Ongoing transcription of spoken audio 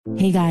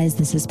Hey guys,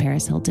 this is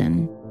Paris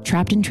Hilton.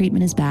 Trapped in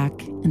Treatment is back,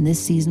 and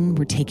this season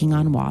we're taking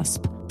on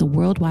WASP, the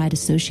Worldwide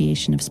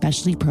Association of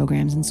Specialty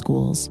Programs in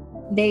Schools.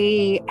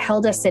 They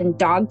held us in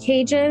dog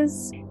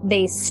cages.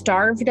 They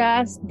starved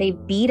us. They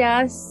beat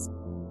us.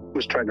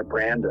 Was trying to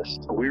brand us.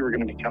 So we were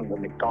going to become the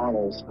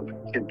McDonald's of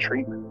kid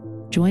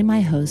treatment. Join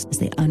my host as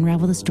they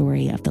unravel the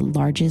story of the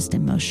largest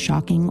and most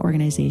shocking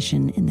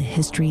organization in the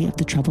history of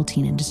the troubled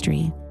teen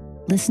industry.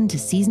 Listen to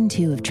Season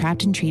 2 of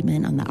Trapped in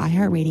Treatment on the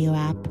iHeartRadio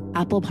app,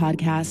 Apple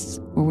Podcasts,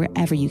 or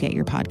wherever you get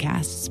your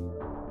podcasts.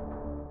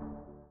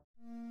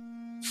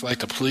 It's like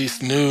the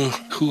police knew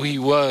who he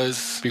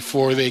was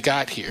before they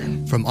got here.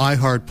 From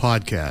iHeart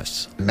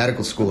Podcasts.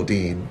 Medical school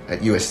dean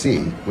at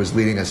USC was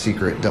leading a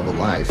secret double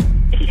life.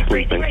 Is he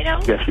breathing right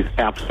now? Yes, he's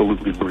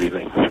absolutely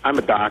breathing. I'm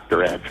a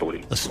doctor,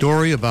 actually. A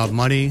story about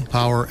money,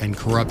 power, and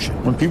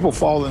corruption. When people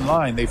fall in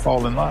line, they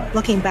fall in line.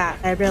 Looking back,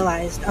 I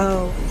realized,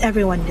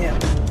 everyone knew.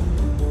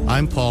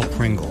 I'm Paul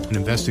Pringle, an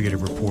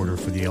investigative reporter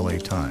for the LA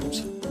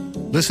Times.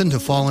 Listen to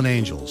Fallen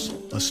Angels,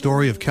 a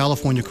story of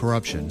California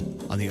corruption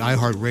on the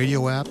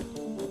iHeartRadio app,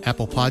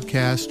 Apple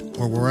Podcast,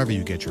 or wherever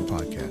you get your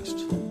podcasts.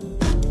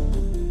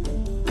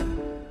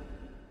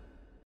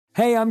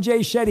 Hey, I'm Jay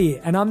Shetty,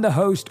 and I'm the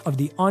host of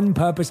the On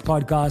Purpose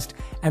podcast,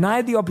 and I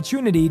had the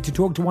opportunity to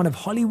talk to one of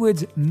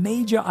Hollywood's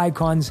major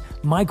icons,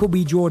 Michael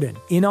B. Jordan.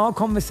 In our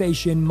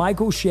conversation,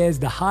 Michael shares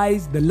the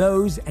highs, the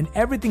lows, and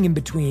everything in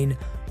between,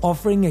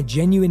 offering a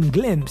genuine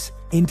glimpse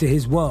into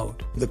his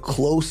world. The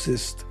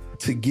closest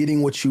to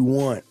getting what you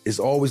want is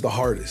always the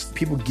hardest.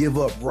 People give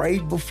up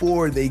right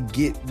before they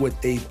get what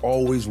they've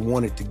always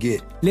wanted to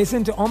get.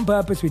 Listen to On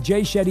Purpose with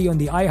Jay Shetty on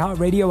the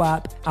iHeartRadio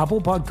app,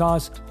 Apple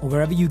Podcasts, or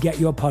wherever you get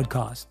your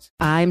podcasts.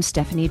 I'm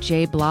Stephanie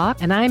J. Block.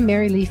 And I'm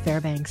Mary Lee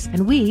Fairbanks.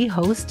 And we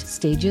host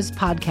Stages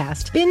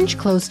Podcast. Binge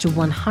close to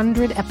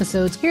 100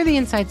 episodes. Hear the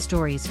inside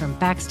stories from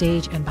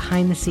backstage and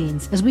behind the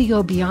scenes as we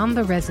go beyond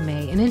the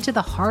resume and into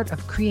the heart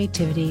of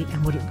creativity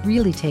and what it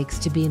really takes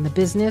to be in the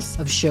business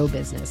of show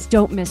business.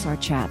 Don't miss our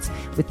chats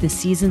with this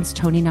season's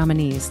Tony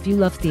nominees. If you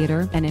love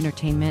theater and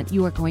entertainment,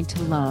 you are going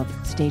to love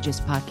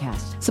Stages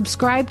Podcast.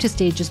 Subscribe to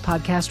Stages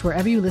Podcast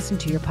wherever you listen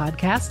to your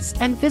podcasts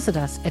and visit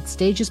us at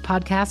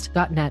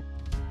stagespodcast.net.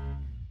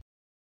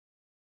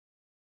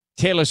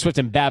 Taylor Swift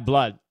and Bad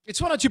Blood.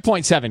 It's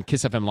 102.7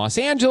 Kiss FM Los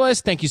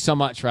Angeles. Thank you so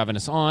much for having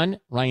us on.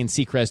 Ryan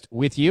Seacrest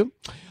with you.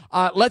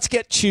 Let's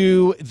get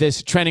to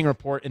this trending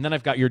report, and then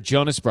I've got your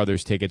Jonas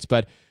Brothers tickets.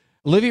 But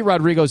Olivia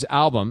Rodrigo's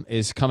album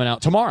is coming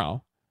out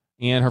tomorrow,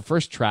 and her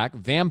first track,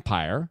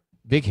 Vampire,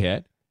 big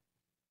hit.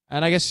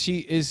 And I guess she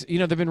is, there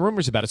have been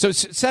rumors about it. So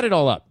set it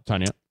all up,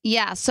 Tanya.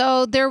 Yeah,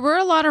 so there were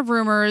a lot of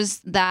rumors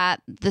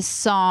that the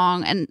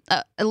song, and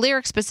a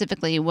lyric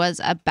specifically, was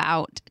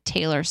about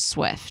Taylor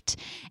Swift.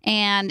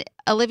 And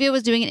Olivia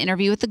was doing an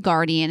interview with The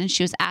Guardian, and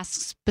she was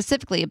asked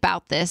specifically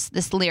about this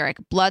lyric,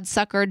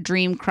 bloodsucker,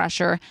 dream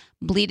crusher,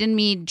 bleeding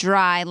me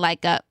dry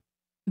like a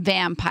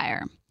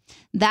vampire.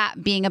 That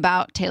being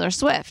about Taylor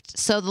Swift.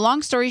 So the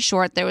long story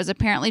short, there was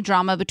apparently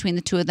drama between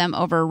the two of them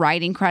over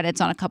writing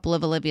credits on a couple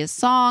of Olivia's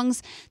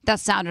songs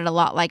that sounded a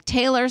lot like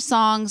Taylor's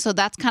songs. So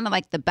that's kind of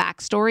like the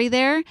backstory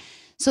there.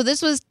 So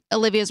this was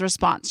Olivia's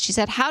response. She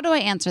said, "How do I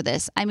answer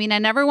this? I mean, I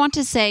never want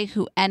to say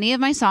who any of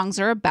my songs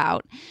are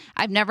about.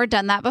 I've never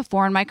done that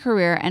before in my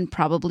career and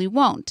probably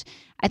won't.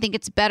 I think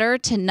it's better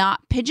to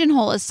not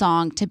pigeonhole a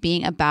song to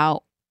being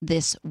about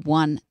this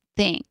one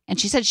thing." And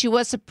she said she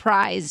was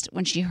surprised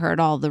when she heard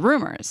all the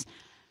rumors.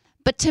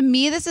 But to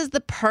me, this is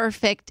the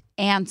perfect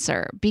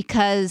answer,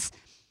 because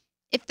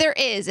if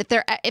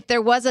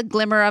there was a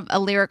glimmer of a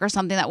lyric or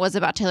something that was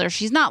about Taylor,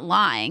 she's not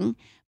lying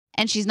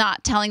and she's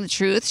not telling the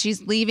truth.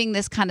 She's leaving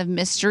this kind of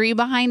mystery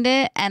behind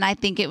it. And I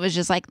think it was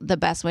just like the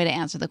best way to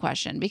answer the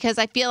question, because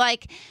I feel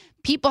like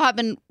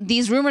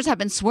these rumors have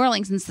been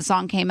swirling since the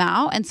song came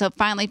out. And so it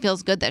finally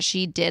feels good that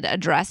she did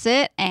address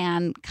it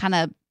and kind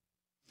of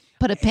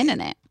put a pin in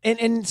it.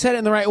 And said it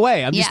in the right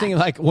way. I'm just thinking,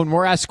 like, when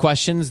we're asked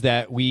questions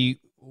that we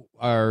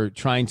are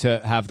trying to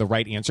have the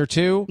right answer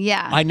to,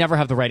 I never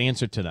have the right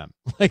answer to them.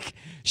 Like,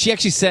 she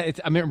actually said,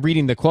 I'm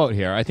reading the quote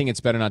here, "I think it's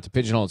better not to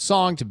pigeonhole a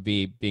song to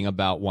being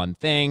about one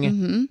thing."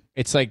 Mm-hmm.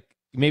 It's like,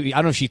 maybe, I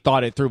don't know if she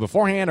thought it through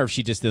beforehand or if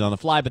she just did it on the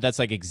fly, but that's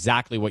like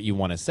exactly what you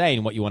want to say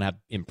and what you want to have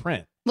in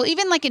print. Well,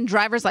 even like in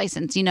Driver's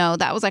License,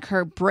 that was like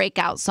her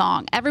breakout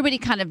song. Everybody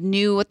kind of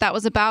knew what that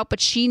was about, but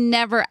she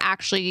never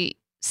actually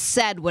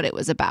said what it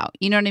was about.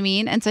 You know what I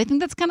mean? And so I think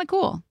that's kind of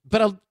cool.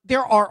 But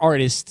there are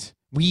artists,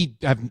 we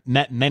have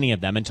met many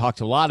of them and talked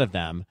to a lot of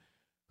them,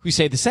 who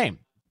say the same.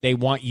 They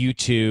want you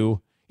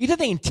to, either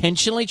they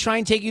intentionally try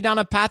and take you down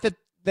a path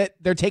that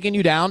they're taking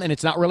you down and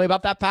it's not really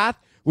about that path,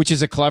 which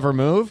is a clever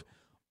move,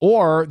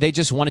 or they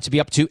just want it to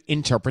be up to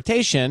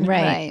interpretation.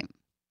 Right.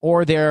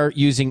 Or they're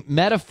using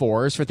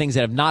metaphors for things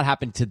that have not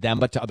happened to them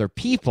but to other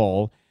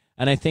people.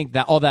 And I think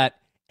that all that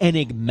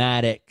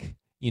enigmatic,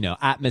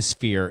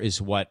 atmosphere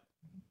is what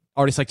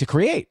artists like to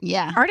create.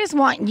 Yeah. Artists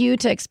want you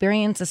to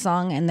experience a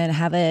song and then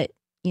have it,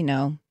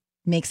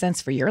 make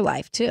sense for your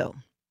life too.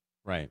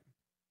 Right.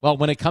 Well,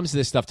 when it comes to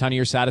this stuff, Tanya,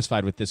 you're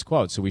satisfied with this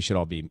quote, so we should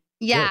all be.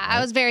 Yeah, good, right?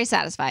 I was very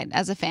satisfied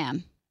as a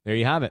fan. there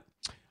you have it.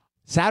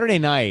 Saturday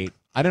night,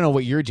 I don't know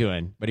what you're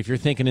doing, but if you're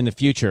thinking in the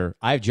future,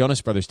 I have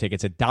Jonas Brothers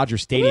tickets at Dodger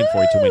Stadium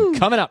for you to win.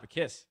 Coming up,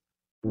 Kiss.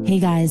 Hey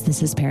guys,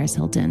 this is Paris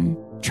Hilton.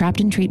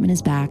 Trapped in Treatment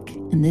is back,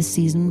 and this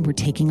season we're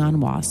taking on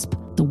WASP,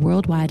 the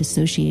Worldwide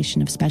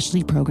Association of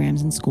Specialty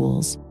Programs in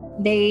Schools.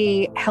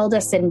 They held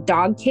us in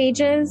dog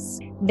cages.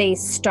 They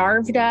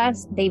starved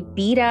us. They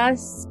beat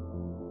us.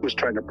 Was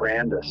trying to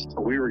brand us.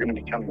 So we were going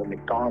to become the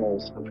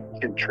McDonald's of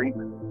kid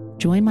treatment.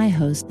 Join my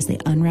host as they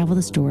unravel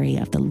the story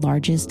of the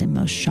largest and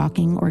most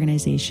shocking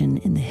organization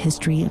in the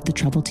history of the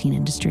troubled teen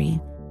industry.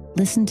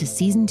 Listen to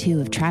Season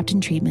 2 of Trapped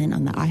in Treatment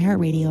on the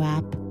iHeartRadio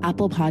app,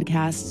 Apple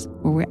Podcasts,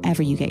 or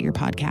wherever you get your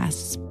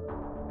podcasts.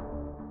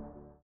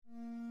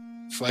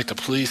 It's like the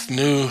police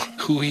knew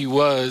who he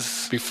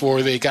was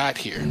before they got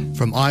here.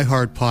 From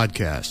iHeart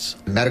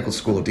Podcasts. The medical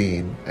school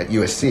dean at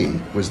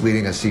USC was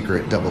leading a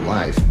secret double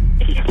life.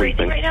 She's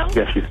breathing right now?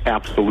 Yes, she's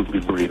absolutely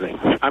breathing.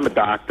 I'm a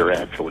doctor,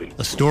 actually.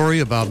 A story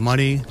about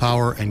money,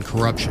 power, and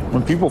corruption.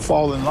 When people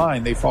fall in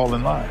line, they fall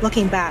in line.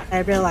 Looking back, I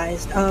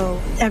realized,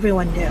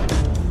 everyone knew.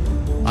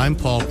 I'm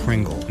Paul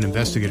Pringle, an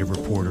investigative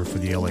reporter for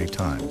the LA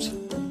Times.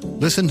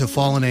 Listen to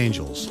Fallen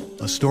Angels,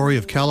 a story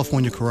of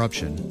California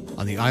corruption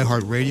on the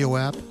iHeartRadio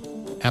app,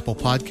 Apple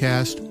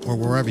Podcast, or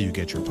wherever you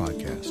get your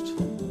podcasts.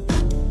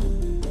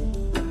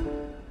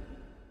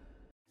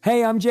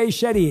 Hey, I'm Jay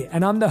Shetty,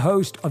 and I'm the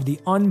host of the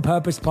On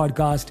Purpose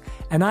podcast,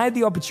 and I had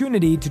the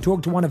opportunity to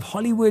talk to one of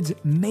Hollywood's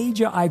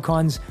major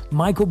icons,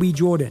 Michael B.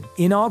 Jordan.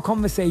 In our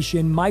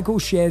conversation, Michael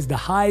shares the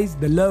highs,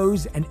 the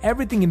lows, and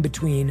everything in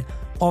between,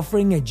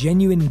 offering a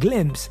genuine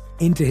glimpse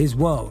into his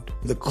world.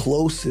 The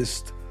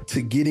closest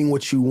to getting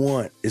what you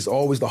want is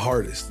always the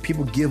hardest.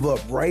 People give up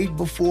right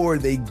before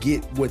they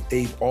get what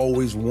they've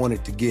always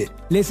wanted to get.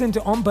 Listen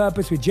to On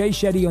Purpose with Jay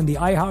Shetty on the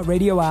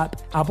iHeartRadio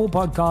app, Apple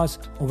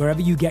Podcasts, or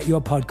wherever you get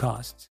your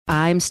podcasts.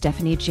 I'm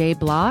Stephanie J.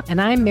 Block. And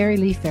I'm Mary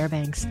Lee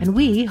Fairbanks. And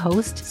we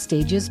host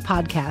Stages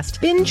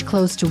Podcast. Binge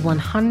close to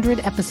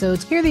 100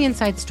 episodes. Hear the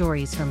inside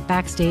stories from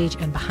backstage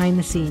and behind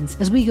the scenes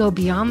as we go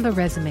beyond the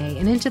resume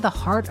and into the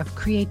heart of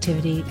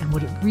creativity and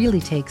what it really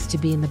takes to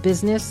be in the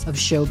business of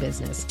show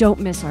business. Don't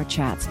miss our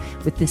chats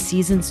with this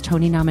season's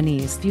Tony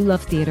nominees. If you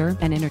love theater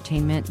and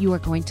entertainment, you are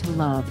going to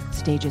love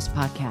Stages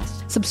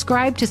Podcast.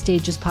 Subscribe to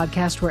Stages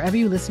Podcast wherever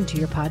you listen to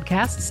your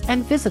podcasts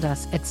and visit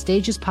us at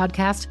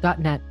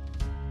stagespodcast.net.